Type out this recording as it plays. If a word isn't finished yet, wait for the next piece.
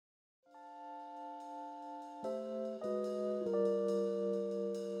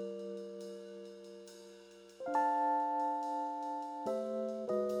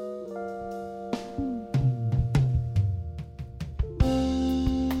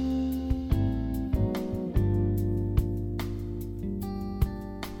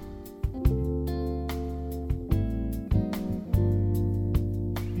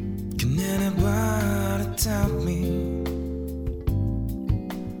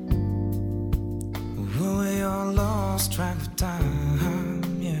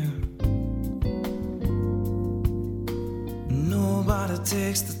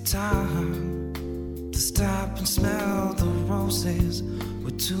takes the time to stop and smell the roses. We're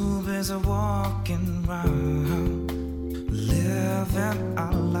too busy walking around, living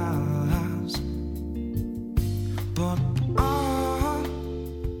our lives. But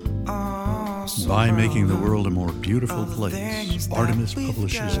by making the world a more beautiful place, Artemis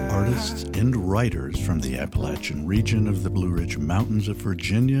publishes artists and writers from the Appalachian region of the Blue Ridge Mountains of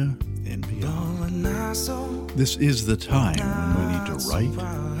Virginia and beyond. This is the time when we need to write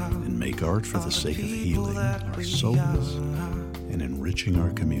and make art for the sake of healing our souls and enriching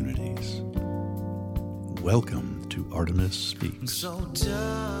our communities. Welcome to Artemis Speaks. So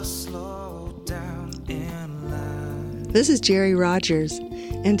just slow down in line. This is Jerry Rogers,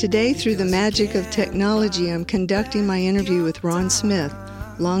 and today, through the magic of technology, I'm conducting my interview with Ron Smith,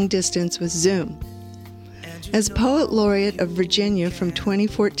 long distance with Zoom. As Poet Laureate of Virginia from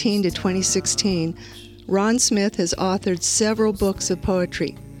 2014 to 2016, Ron Smith has authored several books of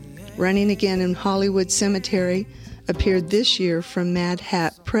poetry. Running Again in Hollywood Cemetery appeared this year from Mad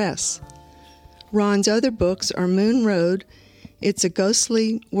Hat Press. Ron's other books are Moon Road, It's a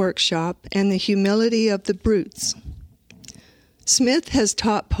Ghostly Workshop, and The Humility of the Brutes. Smith has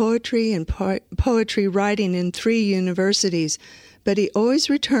taught poetry and poetry writing in 3 universities, but he always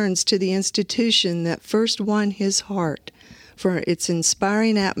returns to the institution that first won his heart for its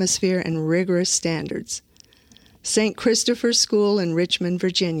inspiring atmosphere and rigorous standards, St. Christopher's School in Richmond,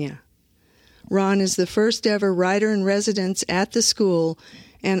 Virginia. Ron is the first ever writer-in-residence at the school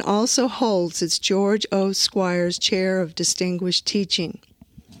and also holds its George O. Squires Chair of Distinguished Teaching.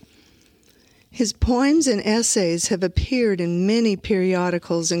 His poems and essays have appeared in many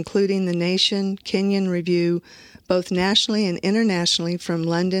periodicals, including The Nation, Kenyon Review, both nationally and internationally, from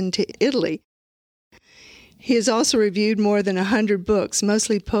London to Italy. He has also reviewed more than 100 books,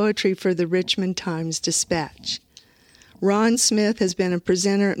 mostly poetry, for the Richmond Times-Dispatch. Ron Smith has been a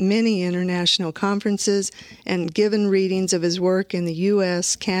presenter at many international conferences and given readings of his work in the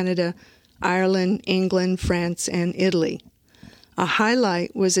U.S., Canada, Ireland, England, France, and Italy. A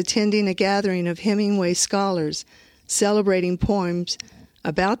highlight was attending a gathering of Hemingway scholars celebrating poems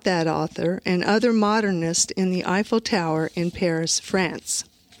about that author and other modernists in the Eiffel Tower in Paris, France.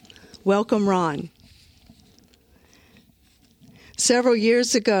 Welcome, Ron. Several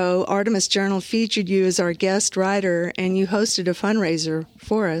years ago, Artemis Journal featured you as our guest writer, and you hosted a fundraiser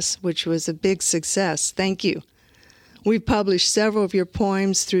for us, which was a big success. Thank you. We've published several of your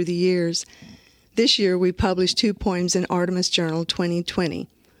poems through the years. This year, we published 2 poems in Artemis Journal 2020.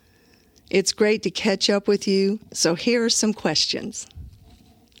 It's great to catch up with you, so here are some questions.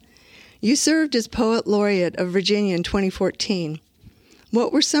 You served as Poet Laureate of Virginia in 2014.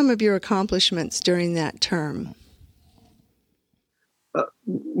 What were some of your accomplishments during that term?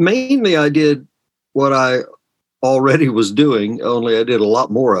 Mainly, I did what I already was doing, only I did a lot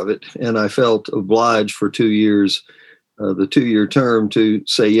more of it, and I felt obliged for 2 years, the 2-year term, to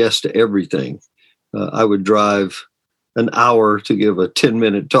say yes to everything. I would drive an hour to give a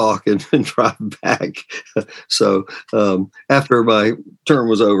 10-minute talk and then drive back. So after my term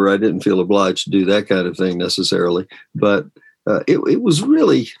was over, I didn't feel obliged to do that kind of thing necessarily. But it was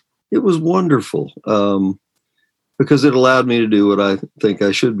wonderful because it allowed me to do what I think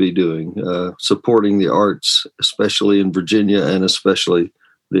I should be doing, supporting the arts, especially in Virginia, and especially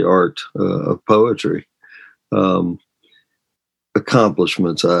the art of poetry.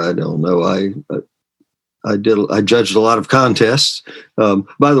 Accomplishments, I don't know. I judged a lot of contests.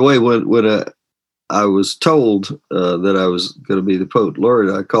 By the way, when I was told that I was going to be the Poet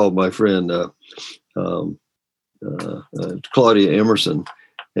Laureate, I called my friend Claudia Emerson,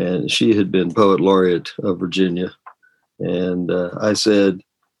 and she had been Poet Laureate of Virginia. And I said,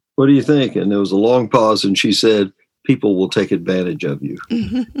 "What do you think?" And there was a long pause, and she said, "People will take advantage of you."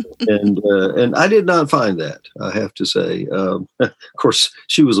 And I did not find that, I have to say. Of course,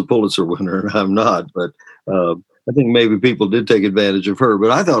 she was a Pulitzer winner, and I'm not, but I think maybe people did take advantage of her, but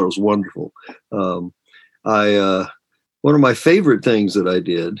I thought it was wonderful. One of my favorite things that I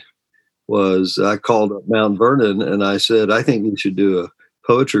did was I called up Mount Vernon, and I said, "I think we should do a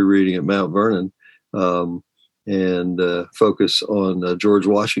poetry reading at Mount Vernon and focus on George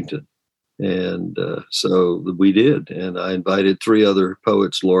Washington." And so we did. And I invited 3 other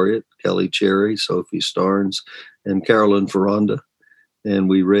poets laureate, Kelly Cherry, Sophie Starnes, and Carolyn Ferranda. And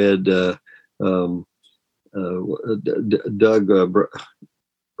we read Doug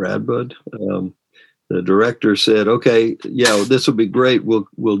Bradbud. The director said, "Okay, yeah, this will be great.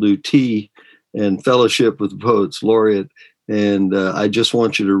 We'll do tea and fellowship with the Poets Laureate. And I just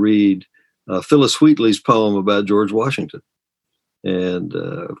want you to read Phyllis Wheatley's poem about George Washington." And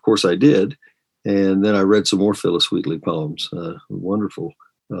of course I did. And then I read some more Phillis Wheatley poems. A wonderful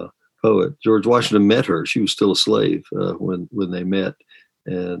poet. George Washington met her. She was still a slave when they met,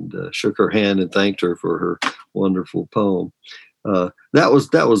 and shook her hand and thanked her for her wonderful poem. That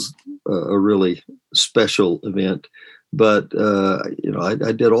was a really special event. But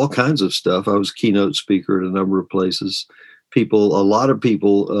I did all kinds of stuff. I was a keynote speaker at a number of places. A lot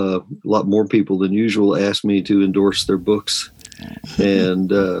more people than usual asked me to endorse their books. And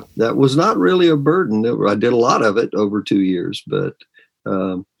that was not really a burden. I did a lot of it over 2 years, but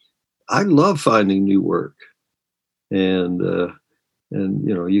I love finding new work. And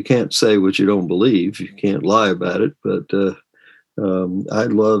you can't say what you don't believe. You can't lie about it. But I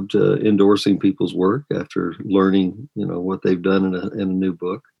loved endorsing people's work after learning, what they've done in a new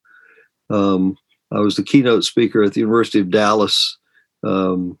book. I was the keynote speaker at the University of Dallas.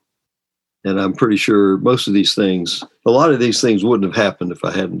 And I'm pretty sure a lot of these things wouldn't have happened if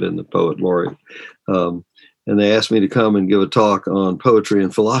I hadn't been the poet laureate. And they asked me to come and give a talk on poetry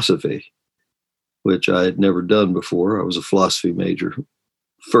and philosophy, which I had never done before. I was a philosophy major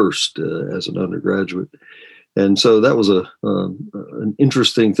first as an undergraduate. And so that was an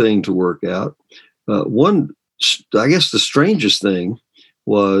interesting thing to work out. I guess the strangest thing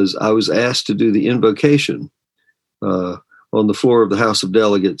was I was asked to do the invocation on the floor of the House of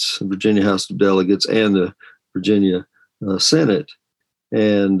Delegates, Virginia House of Delegates, and the Virginia Senate.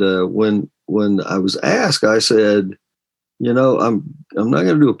 And when I was asked, I said, I'm not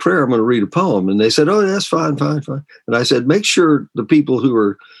going to do a prayer. I'm going to read a poem. And they said, oh, that's fine. And I said, make sure the people who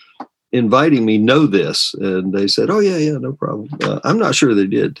are inviting me know this. And they said, oh, yeah, no problem. I'm not sure they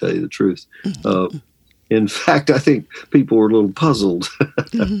did, tell you the truth. In fact, I think people were a little puzzled.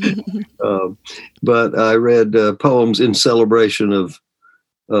 But I read poems in celebration of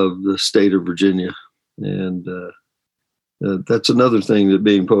the state of Virginia. And that's another thing that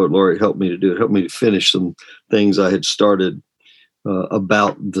being poet laureate helped me to do. It helped me to finish some things I had started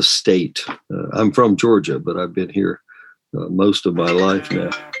about the state. I'm from Georgia, but I've been here most of my life now.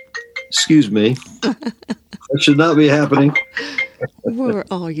 Excuse me. That should not be happening. We're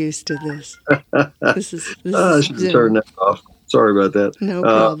all used to this. This is I should turn that off. Sorry about that. No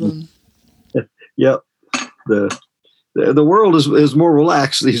problem. Yep. The world is more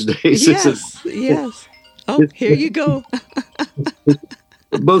relaxed these days. Yes. Oh, here you go.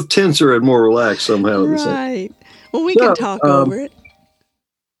 Both tenser and more relaxed somehow. Right. Well, we can talk over it.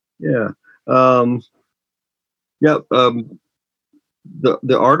 Yeah.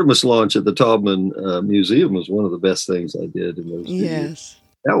 The Artemis launch at the Taubman Museum was one of the best things I did in those 2 years. Yes.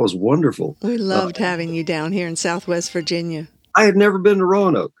 That was wonderful. We loved having you down here in Southwest Virginia. I had never been to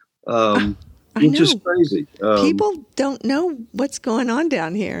Roanoke, which is crazy. People don't know what's going on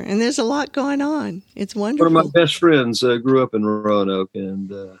down here, and there's a lot going on. It's wonderful. One of my best friends grew up in Roanoke,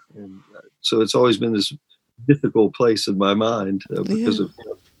 and so it's always been this difficult place in my mind because of.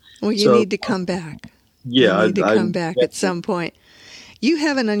 Well, you need to come back. Yeah, you need to come back at some point. You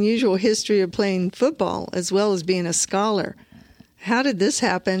have an unusual history of playing football as well as being a scholar. How did this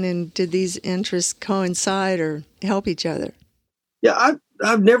happen, and did these interests coincide or help each other? Yeah,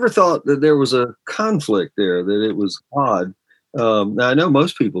 I've never thought that there was a conflict there, that it was odd. Now, I know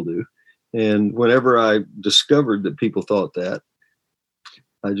most people do. And whenever I discovered that people thought that,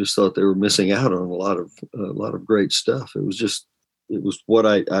 I just thought they were missing out on a lot of great stuff. It was what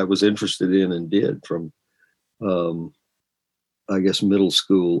I was interested in and did from, I guess, middle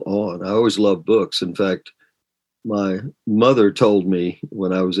school on. I always loved books. In fact, my mother told me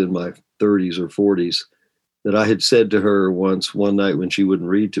when I was in my 30s or 40s that I had said to her one night when she wouldn't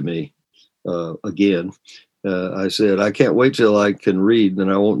read to me again, I said, I can't wait till I can read, then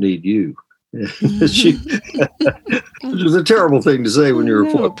I won't need you. Which was a terrible thing to say when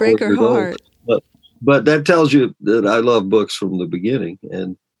you're 4 break her heart. But that tells you that I love books from the beginning.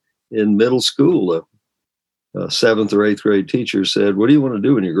 And in middle school, a 7th or 8th grade teacher said, what do you want to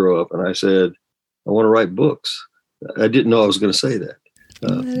do when you grow up? And I said, I want to write books. I didn't know I was going to say that.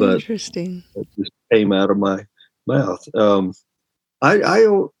 But interesting. It just came out of my mouth. I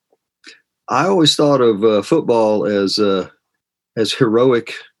always thought of football as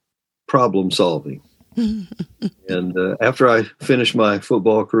heroic problem solving. And after I finished my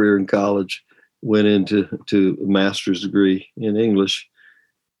football career in college, went into a master's degree in English,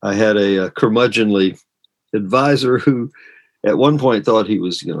 I had a curmudgeonly advisor who at one point thought he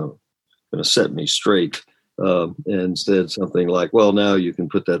was going to set me straight, and said something like, well, now you can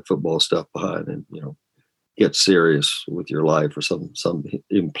put that football stuff behind and get serious with your life, or some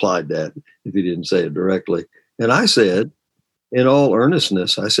implied that, if he didn't say it directly. And I said, in all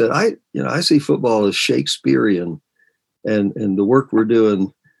earnestness, I said, I see football as Shakespearean, and the work we're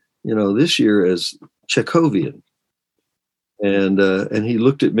doing this year as Chekhovian. And he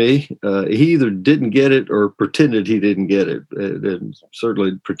looked at me. He either didn't get it or pretended he didn't get it, and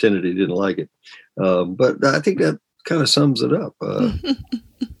certainly pretended he didn't like it. But I think that kind of sums it up.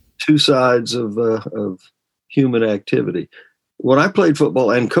 Two sides of human activity. When I played football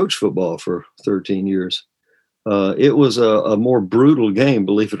and coached football for 13 years, it was a more brutal game,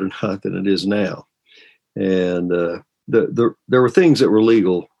 believe it or not, than it is now. And there were things that were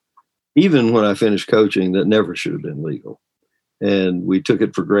legal, even when I finished coaching, that never should have been legal. And we took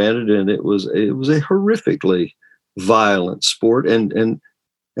it for granted, and it was a horrifically violent sport, and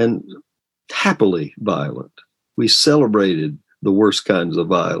happily violent. We celebrated the worst kinds of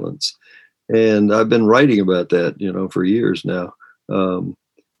violence, and I've been writing about that, for years now.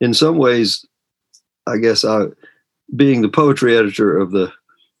 In some ways, I guess being the poetry editor of the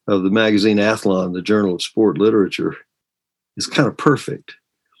magazine Athlon, the Journal of Sport Literature, is kind of perfect.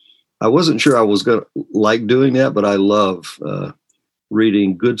 I wasn't sure I was going to like doing that, but I love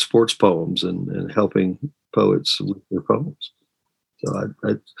reading good sports poems and helping poets with their poems. So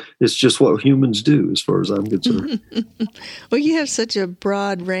it's just what humans do, as far as I'm concerned. Well, you have such a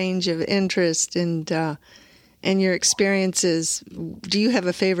broad range of interest and your experiences. Do you have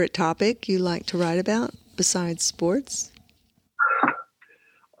a favorite topic you like to write about besides sports?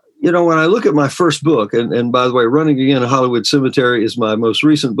 When I look at my first book, and by the way, Running Again in Hollywood Cemetery is my most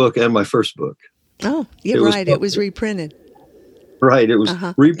recent book and my first book. Oh, you're right. It was reprinted. Right. It was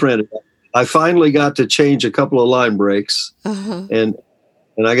reprinted. I finally got to change a couple of line breaks, and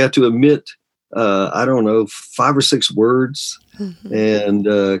I got to omit, 5 or 6 words, and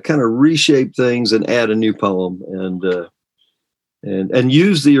kind of reshape things and add a new poem, and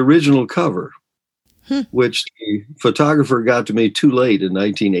use the original cover. Which the photographer got to me too late in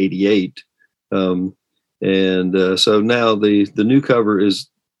 1988. So now the new cover is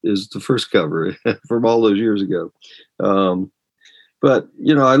the first cover from all those years ago. But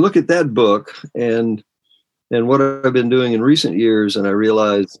I look at that book and what I've been doing in recent years, and I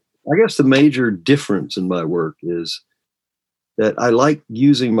realize, I guess the major difference in my work is that I like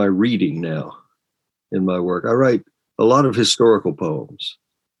using my reading now in my work. I write a lot of historical poems,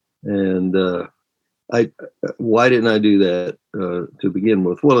 and why didn't I do that to begin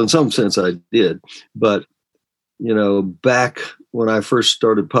with? Well, in some sense I did, but back when I first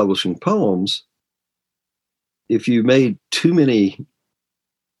started publishing poems, if you made too many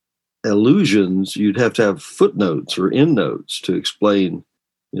allusions, you'd have to have footnotes or endnotes to explain,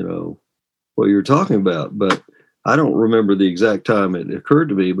 what you're talking about. But I don't remember the exact time it occurred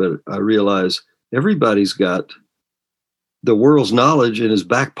to me, but I realize everybody's got the world's knowledge in his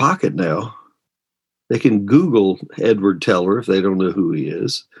back pocket now. They can Google Edward Teller if they don't know who he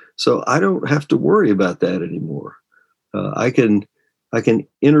is. So I don't have to worry about that anymore. I can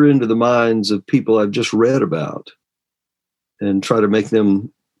enter into the minds of people I've just read about and try to make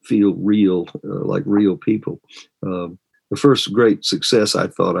them feel real, like real people. The first great success I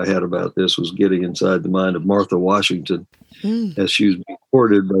thought I had about this was getting inside the mind of Martha Washington as she was being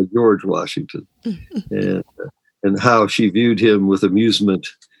courted by George Washington, and how she viewed him with amusement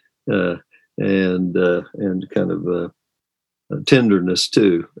and kind of tenderness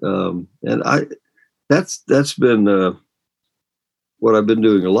too. That's been what I've been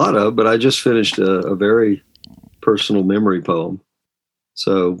doing a lot of. But I just finished a very personal memory poem.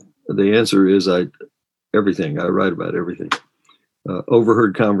 So the answer is everything. I write about everything.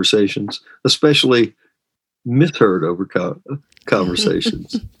 Overheard conversations, especially misheard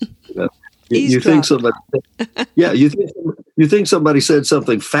conversations. You think somebody, you think somebody said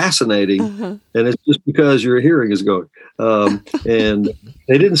something fascinating, and it's just because your hearing is going. And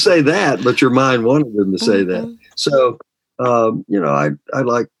they didn't say that, but your mind wanted them to say that. So, I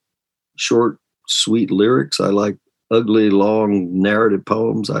like short, sweet lyrics. I like ugly, long narrative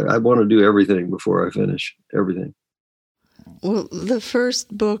poems. I want to do everything before I finish everything. Well, the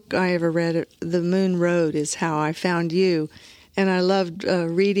first book I ever read, The Moon Road, is how I found you. And I loved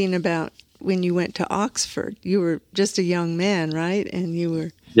reading about when you went to Oxford. You were just a young man, right? And you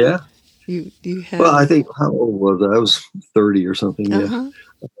were... Yeah. You had... Well, I think, how old was I? I was 30 or something,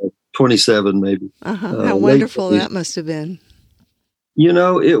 27 maybe. How wonderful that must have been.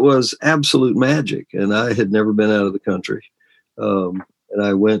 It was absolute magic, and I had never been out of the country. And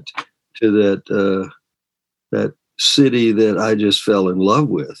I went to that city that I just fell in love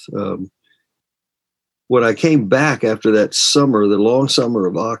with. When I came back after that summer, the long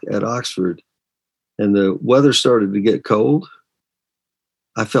summer at Oxford, and the weather started to get cold,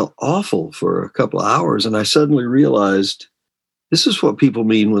 I felt awful for a couple of hours, and I suddenly realized this is what people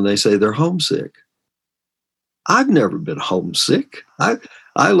mean when they say they're homesick. I've never been homesick.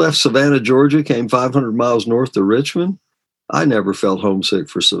 I left Savannah, Georgia, came 500 miles north to Richmond. I never felt homesick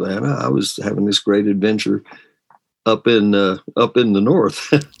for Savannah. I was having this great adventure up in the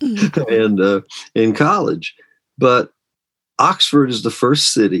north and in college. But Oxford is the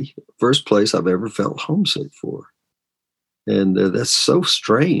first place I've ever felt homesick for. And that's so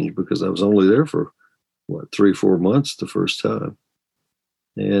strange because I was only there for 3-4 months the first time.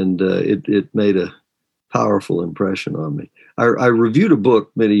 And it made a powerful impression on me. I reviewed a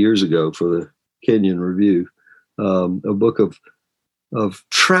book many years ago for the Kenyon Review, a book of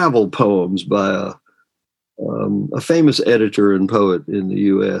travel poems by a famous editor and poet in the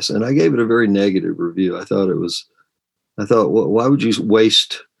U.S. And I gave it a very negative review. I thought, why would you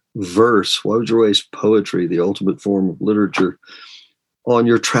waste verse? Why would you waste poetry, the ultimate form of literature, on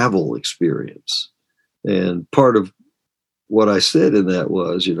your travel experience? And part of what I said in that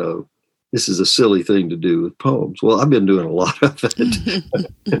was, this is a silly thing to do with poems. Well, I've been doing a lot of it.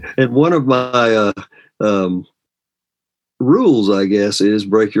 And one of my rules, I guess, is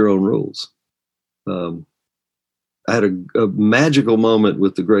break your own rules. I had a magical moment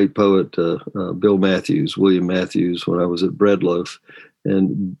with the great poet William Matthews, when I was at Breadloaf.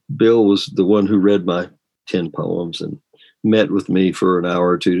 And Bill was the one who read my 10 poems and met with me for an hour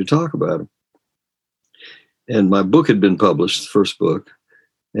or two to talk about them. And my book had been published, the first book.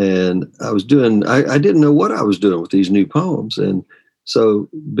 And I didn't know what I was doing with these new poems. And so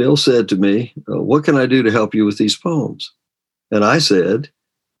Bill said to me, what can I do to help you with these poems? And I said,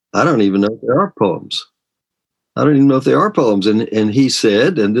 I don't even know if they are poems. I don't even know if they are poems. And he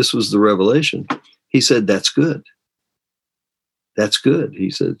said, and this was the revelation, he said, that's good. That's good, he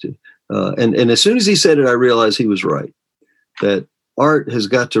said. And as soon as he said it, I realized he was right, that art has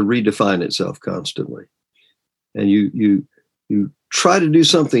got to redefine itself constantly. And you try to do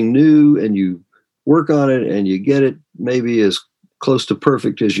something new and you work on it and you get it maybe as close to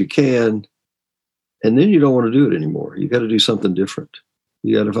perfect as you can. And then you don't want to do it anymore. You got to do something different.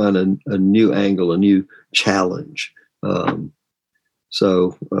 You got to find a new angle, a new challenge.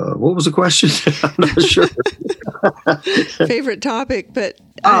 So what was the question? I'm not sure. Favorite topic, but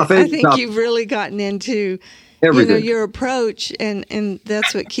I think topic. You've really gotten into everything. Your approach, and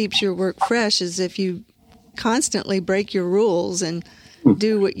that's what keeps your work fresh, is if you constantly break your rules and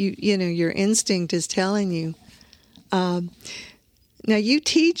do what your instinct is telling you. Now, you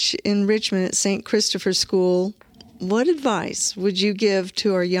teach in Richmond at St. Christopher School. What advice would you give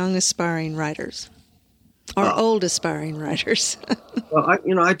to our young aspiring writers, or old aspiring writers? Well,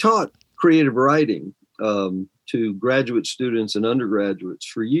 I taught creative writing to graduate students and undergraduates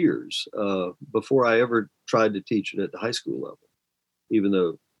for years before I ever tried to teach it at the high school level, even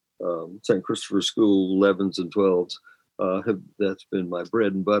though St. Christopher School 11s and 12s that's been my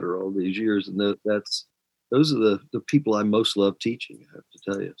bread and butter all these years, and those are the people I most love teaching. I have to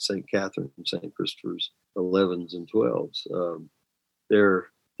tell you, St. Catherine and St. Christopher's 11s and 12s. They're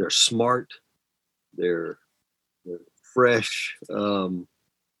smart, they're fresh,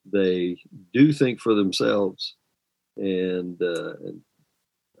 they do think for themselves, and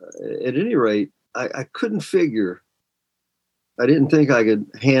at any rate, I couldn't figure. I didn't think I could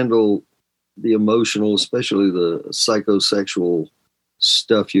handle the emotional, especially the psychosexual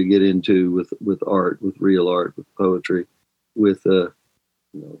stuff you get into with art, with real art, with poetry, with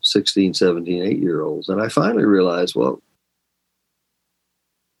 16, 17, 8-year-olds. And I finally realized, well,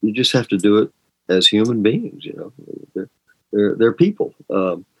 you just have to do it as human beings. They're people.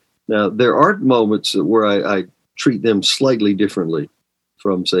 Now there are moments where I treat them slightly differently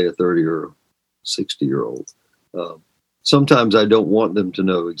from, say, a 30 or 60-year-old. Sometimes I don't want them to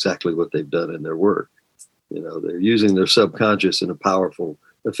know exactly what they've done in their work. They're using their subconscious in a powerful,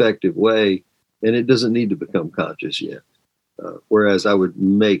 effective way, and it doesn't need to become conscious yet. Whereas I would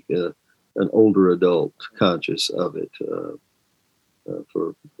make an older adult conscious of it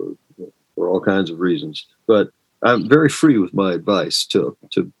for all kinds of reasons. But I'm very free with my advice to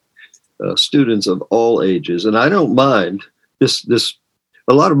students of all ages, and I don't mind this.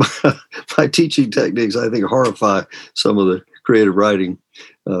 A lot of my teaching techniques, I think, horrify some of the creative writing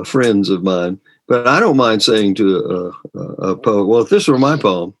friends of mine. But I don't mind saying to a poet, well, if this were my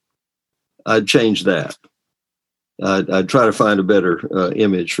poem, I'd change that. I'd try to find a better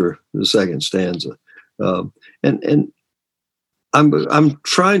image for the second stanza. And I'm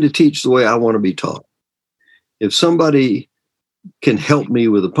trying to teach the way I want to be taught. If somebody can help me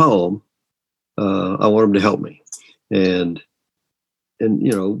with a poem, I want them to help me. And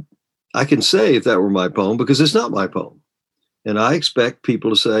I can say if that were my poem, because it's not my poem. And I expect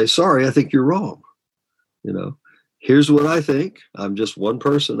people to say, sorry, I think you're wrong. here's what I think. I'm just one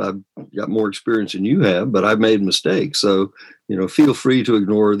person. I've got more experience than you have, but I've made mistakes. So, feel free to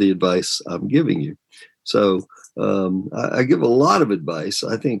ignore the advice I'm giving you. So I give a lot of advice.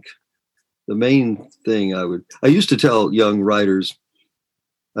 I think the main thing I used to tell young writers,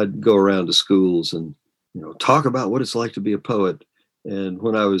 I'd go around to schools and, talk about what it's like to be a poet. And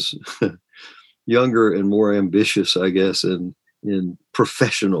when I was younger and more ambitious, I guess, in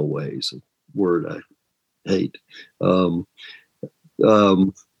professional ways, a word I hate.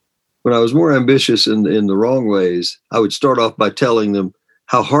 When I was more ambitious in the wrong ways, I would start off by telling them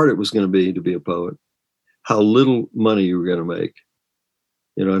how hard it was going to be a poet, how little money you were going to make,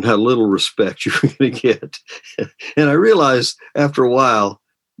 and how little respect you were going to get. And I realized after a while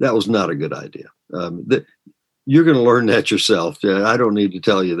that was not a good idea. That you're going to learn that yourself. I don't need to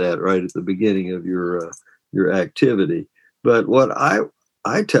tell you that right at the beginning of your activity. But what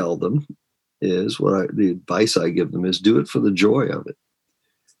I tell them is the advice I give them is do it for the joy of it.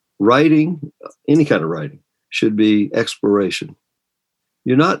 Writing, any kind of writing, should be exploration.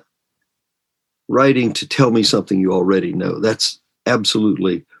 You're not writing to tell me something you already know. That's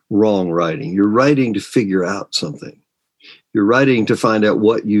absolutely wrong writing. You're writing to figure out something. You're writing to find out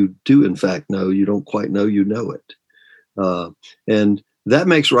what you do, in fact, know. You don't quite know you know it. And that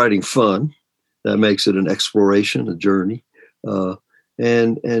makes writing fun. That makes it an exploration, a journey.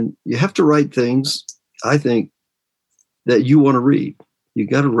 And you have to write things, I think, that you want to read. You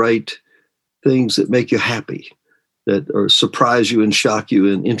got to write things that make you happy, that or surprise you and shock you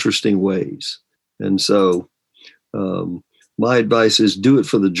in interesting ways. And so my advice is do it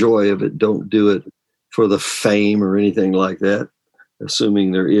for the joy of it. Don't do it for the fame or anything like that,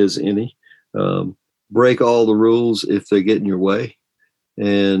 assuming there is any. Break all the rules if they get in your way.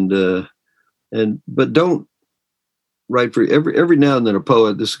 But don't write for every now and then a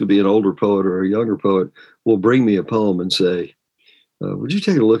poet, this could be an older poet or a younger poet, will bring me a poem and say, would you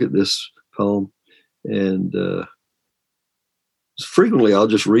take a look at this poem? And frequently I'll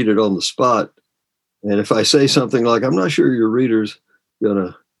just read it on the spot. And if I say something like, I'm not sure your reader's going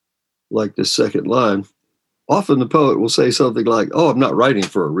to like this second line, often the poet will say something like, oh, I'm not writing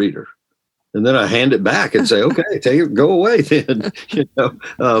for a reader. And then I hand it back and say, okay, take it, go away then.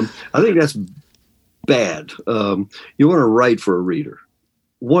 I think that's bad. You want to write for a reader,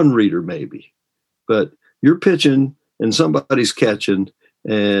 one reader maybe, but you're pitching and somebody's catching,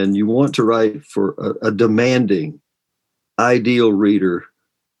 and you want to write for a demanding, ideal reader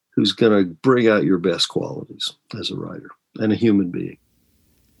who's going to bring out your best qualities as a writer and a human being.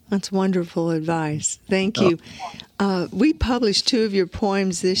 That's wonderful advice. Thank you. We published 2 of your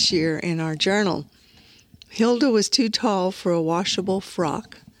poems this year in our journal. Hilda Was Too Tall for a Washable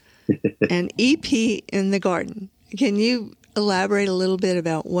Frock and EP in the Garden. Can you elaborate a little bit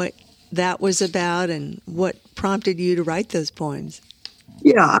about what that was about and what prompted you to write those poems?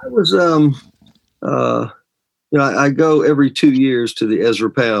 Yeah, I was, I go every 2 years to the Ezra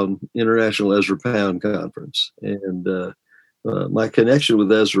Pound, International Ezra Pound Conference. And my connection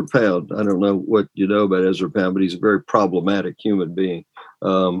with Ezra Pound, I don't know what you know about Ezra Pound, but he's a very problematic human being.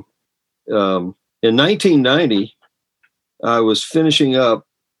 In 1990, I was finishing up,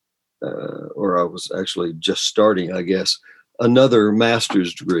 or I was actually just starting, I guess, another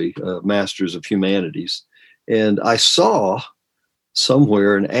master's degree, Master's of Humanities. And I saw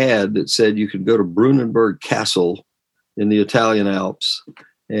somewhere an ad that said you could go to Brunenberg Castle in the Italian Alps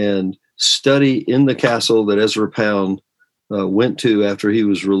and study in the castle that Ezra Pound went to after he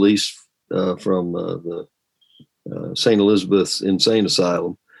was released from the St. Elizabeth's Insane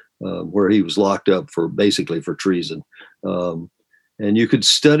Asylum, where he was locked up basically for treason. And you could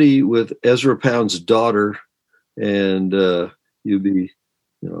study with Ezra Pound's daughter, and you'd be,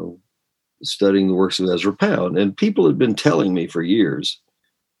 studying the works of Ezra Pound. And people had been telling me for years,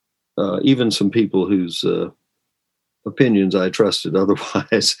 even some people whose opinions I trusted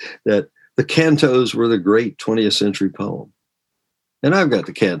otherwise, that the cantos were the great 20th century poem. And I've got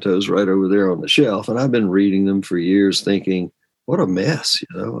the cantos right over there on the shelf, and I've been reading them for years thinking, what a mess,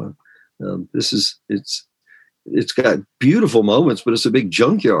 it's got beautiful moments, but it's a big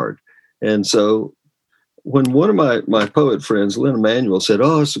junkyard. And so when one of my poet friends, Lynn Emanuel, said,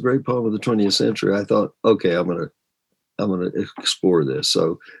 oh, it's a great poem of the 20th century, I thought, okay, I'm going to explore this.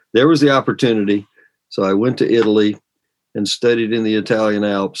 So there was the opportunity. So I went to Italy and studied in the Italian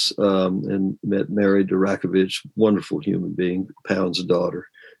Alps, and met Mary Durakovic, wonderful human being, Pound's daughter,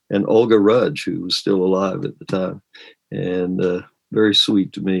 and Olga Rudge, who was still alive at the time, and very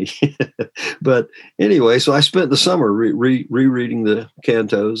sweet to me. But anyway, so I spent the summer rereading the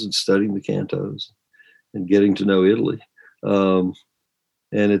cantos and studying the cantos and getting to know Italy. And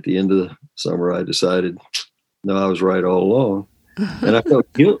at the end of the summer, I decided No, I was right all along. And I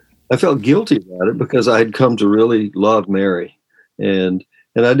felt guilty about it because I had come to really love Mary, and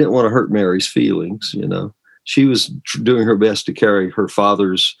I didn't want to hurt Mary's feelings. She was doing her best to carry her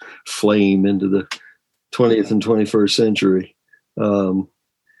father's flame into the 20th and 21st century.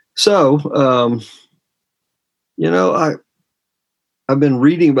 I've been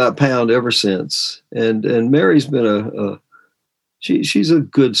reading about Pound ever since, and Mary's been she's a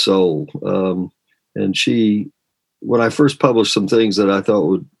good soul. And when I first published some things that I thought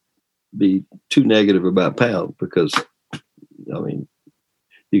would be too negative about Pound, because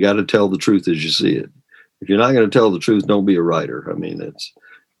you got to tell the truth as you see it. If you're not going to tell the truth, don't be a writer. It's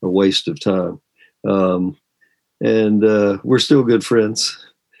a waste of time. And we're still good friends.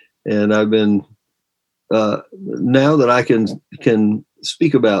 And I've been, now that I can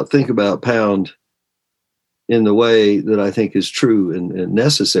think about Pound in the way that I think is true and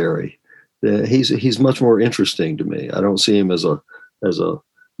necessary, he's much more interesting to me. I don't see him as a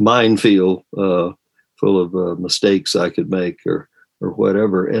minefield full of mistakes I could make or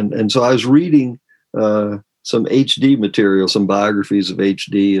whatever. And so I was reading some HD material, some biographies of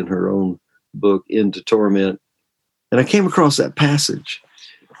HD in her own book, Into Torment. And I came across that passage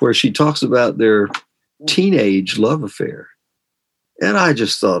where she talks about their teenage love affair. And I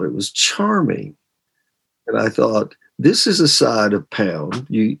just thought it was charming. And I thought, this is a side of Pound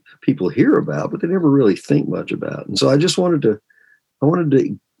people hear about, but they never really think much about. And so I just wanted to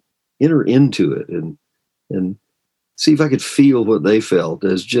enter into it and see if I could feel what they felt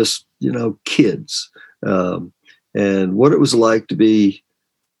as just, kids, and what it was like to be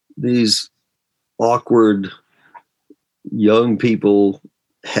these awkward young people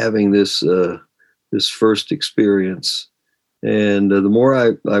having this first experience. And the more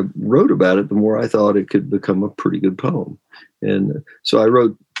I wrote about it, the more I thought it could become a pretty good poem. And so I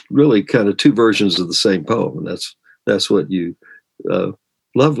wrote really kind of two versions of the same poem. And that's what you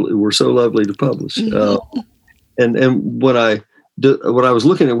were so lovely to publish. And when I was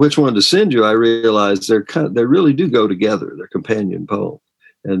looking at which one to send you, I realized they really do go together. They're companion poems.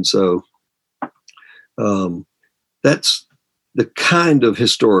 And so that's the kind of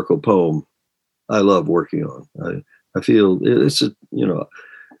historical poem I love working on. I feel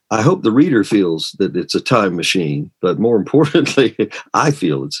I hope the reader feels that it's a time machine, but more importantly, I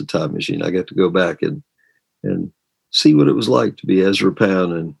feel it's a time machine. I get to go back and see what it was like to be Ezra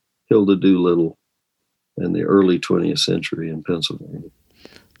Pound and Hilda Doolittle in the early 20th century in Pennsylvania.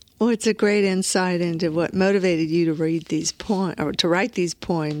 Well, it's a great insight into what motivated you to read these poems or to write these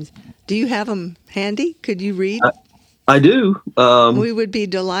poems. Do you have them handy? Could you read? I do. We would be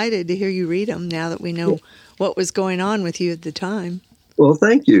delighted to hear you read them now that we know what was going on with you at the time. Well,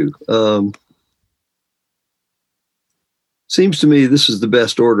 thank you. Seems to me this is the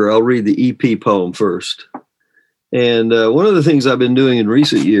best order. I'll read the EP poem first. And one of the things I've been doing in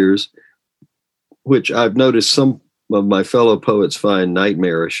recent years, which I've noticed some of my fellow poets find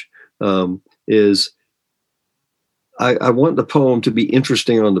nightmarish, is I want the poem to be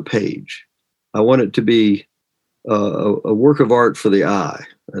interesting on the page. I want it to be a work of art for the eye,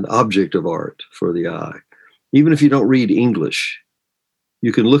 an object of art for the eye. Even if you don't read English,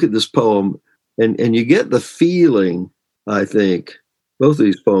 you can look at this poem and you get the feeling, I think, both of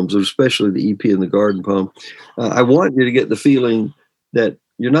these poems, especially the EP and the garden poem, I want you to get the feeling that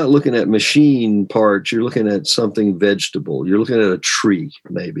you're not looking at machine parts, you're looking at something vegetable, you're looking at a tree,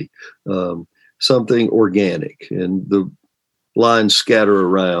 maybe, something organic, and the lines scatter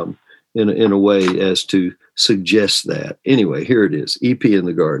around in a way as to suggest that. Anyway, here it is, EP in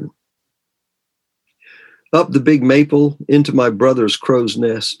the garden. Up the big maple, into my brother's crow's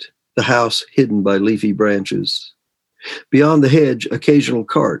nest, the house hidden by leafy branches. Beyond the hedge, occasional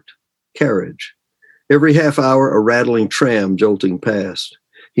carriage. Every half hour, a rattling tram jolting past.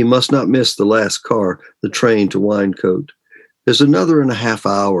 He must not miss the last car, the train to Winecote. There's another and a half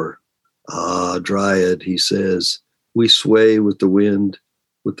hour. Ah, Dryad, he says, we sway with the wind,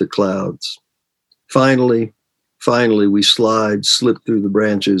 with the clouds. Finally, we slip through the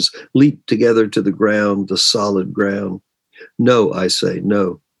branches, leap together to the ground, the solid ground. No, I say,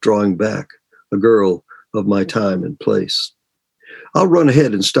 no, drawing back, a girl of my time and place. I'll run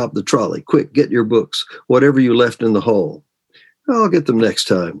ahead and stop the trolley. Quick, get your books, whatever you left in the hall. I'll get them next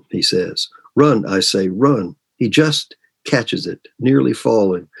time, he says. Run, I say, run. He just catches it, nearly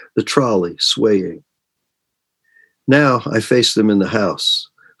falling, the trolley swaying. Now I face them in the house.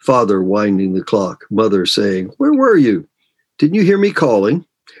 Father winding the clock, mother saying, where were you? Didn't you hear me calling?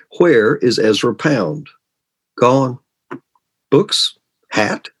 Where is Ezra Pound? Gone. Books?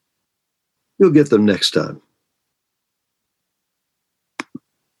 Hat? You'll get them next time.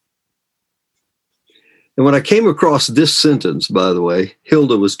 And when I came across this sentence, by the way,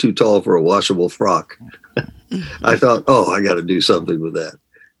 Hilda was too tall for a washable frock, I thought, I got to do something with that.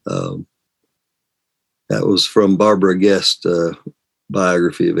 That was from Barbara Guest,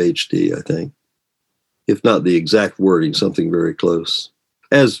 biography of H.D., I think. If not the exact wording, something very close,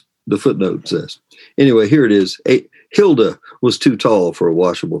 as the footnote says. Anyway, here it is. Hilda was too tall for a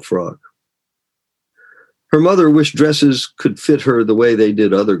washable frock. Her mother wished dresses could fit her the way they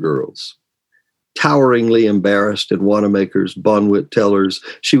did other girls. Toweringly embarrassed in Wanamaker's, Bonwit tellers,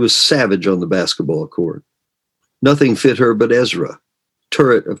 she was savage on the basketball court. Nothing fit her but Ezra,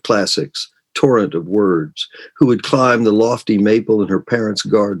 turret of classics, torrent of words, who would climb the lofty maple in her parents'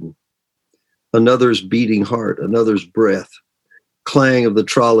 garden. Another's beating heart, another's breath, clang of the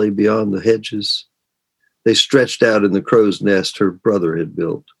trolley beyond the hedges. They stretched out in the crow's nest her brother had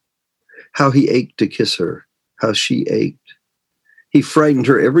built. How he ached to kiss her, how she ached. He frightened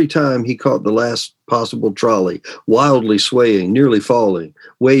her every time he caught the last possible trolley, wildly swaying, nearly falling,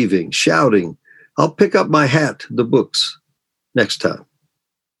 waving, shouting, "I'll pick up my hat, the books, next time."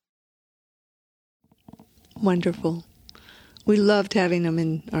 Wonderful. We loved having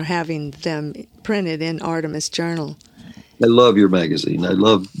them printed in Artemis Journal. I love your magazine. I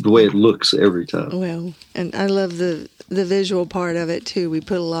love the way it looks every time. Well, and I love the visual part of it, too. We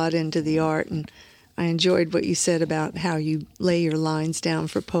put a lot into the art, and I enjoyed what you said about how you lay your lines down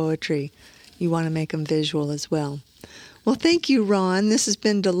for poetry. You want to make them visual as well. Well, thank you, Ron. This has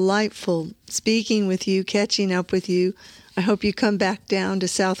been delightful speaking with you, catching up with you. I hope you come back down to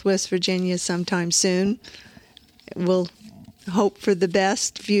Southwest Virginia sometime soon. We'll hope for the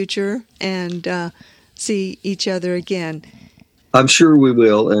best future and see each other again. I'm sure we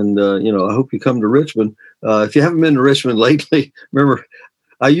will. And, I hope you come to Richmond. If you haven't been to Richmond lately, remember,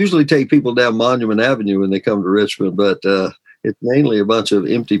 I usually take people down Monument Avenue when they come to Richmond, but it's mainly a bunch of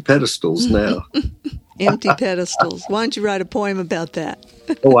empty pedestals now. Empty pedestals. Why don't you write a poem about that?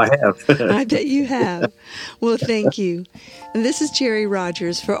 Oh, I have. I bet you have. Well, thank you. And this is Jerry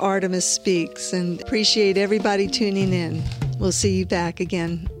Rogers for Artemis Speaks, and appreciate everybody tuning in. We'll see you back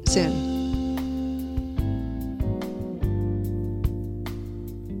again soon.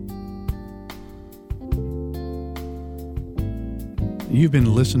 You've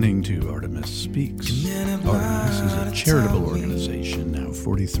been listening to Artemis Speaks. Artemis is a charitable organization now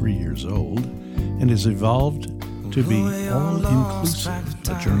 43 years old and has evolved to be all-inclusive,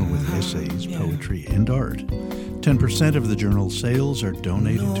 a journal with essays, poetry, and art. 10% of the journal's sales are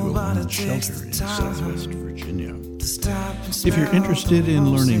donated to a women's shelter in Southwest Virginia. If you're interested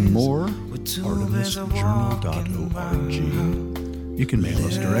in learning more, artemisjournal.org. You can mail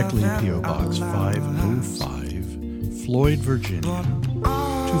us directly to P.O. Box 505, Floyd, Virginia,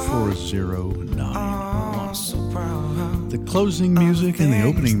 24091. The closing music and the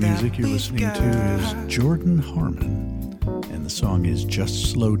opening music you're listening to is Jordan Harmon, and the song is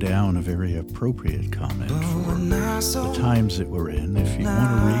Just Slow Down, a very appropriate comment for the times that we're in. If you want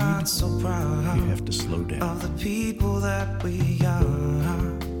to read, you have to slow down.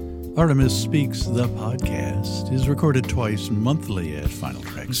 Artemis Speaks, the podcast, is recorded twice monthly at Final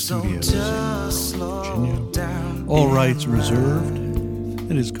Track Studios in Virginia. All rights reserved.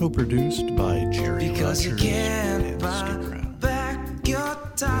 It is co-produced by Jerry Rogers and Skip back your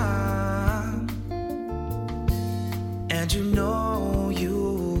time, and you know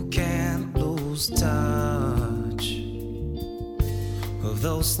you can't lose touch of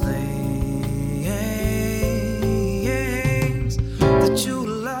those things that you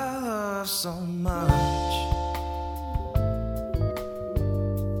love so much.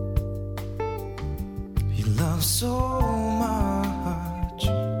 You love so much.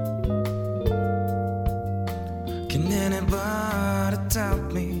 Can anybody tell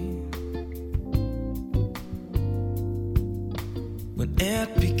me when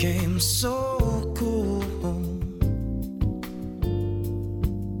it became so cool?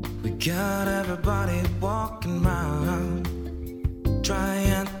 We got everybody walking around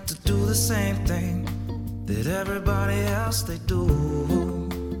trying to do the same thing that everybody else they do.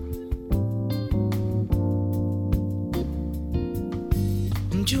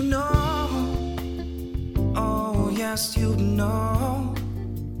 And you know, oh yes you know,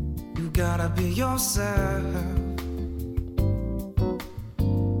 you gotta be yourself.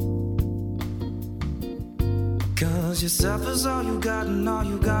 Cause yourself is all you got, and all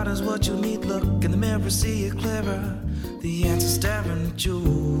you got is what you need. Look in the mirror, see it clearer. The answer staring at you.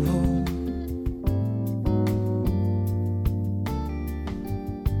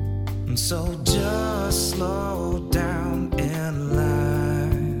 And so just slow down in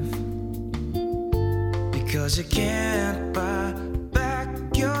life, because you can't buy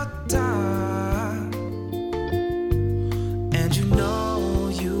back your time.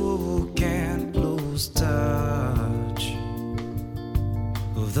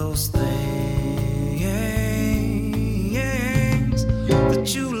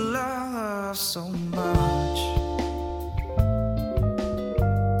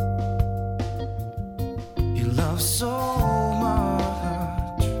 so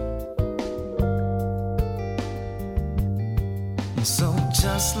much. So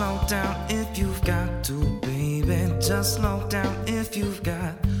just slow down if you've got to, baby. Just slow down if you've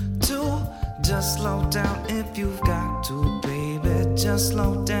got to. Just slow down if you've got to, baby. Just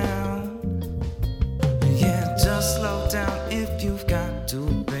slow down. Yeah, just slow down if you've got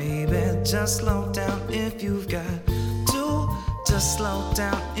to, baby. Just slow down if you've got to. Just slow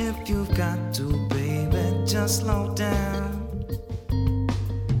down if you've got to, baby. Just slow down.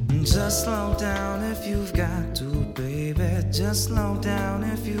 Just slow down if you've got to, baby. Just slow down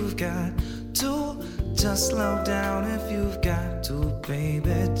if you've got to. Just slow down if you've got to,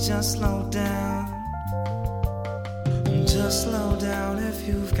 baby. Just slow down. Just slow down if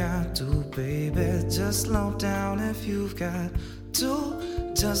you've got to, baby. Just slow down if you've got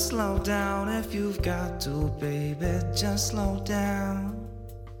to. Just slow down if you've got to, baby. Just slow down.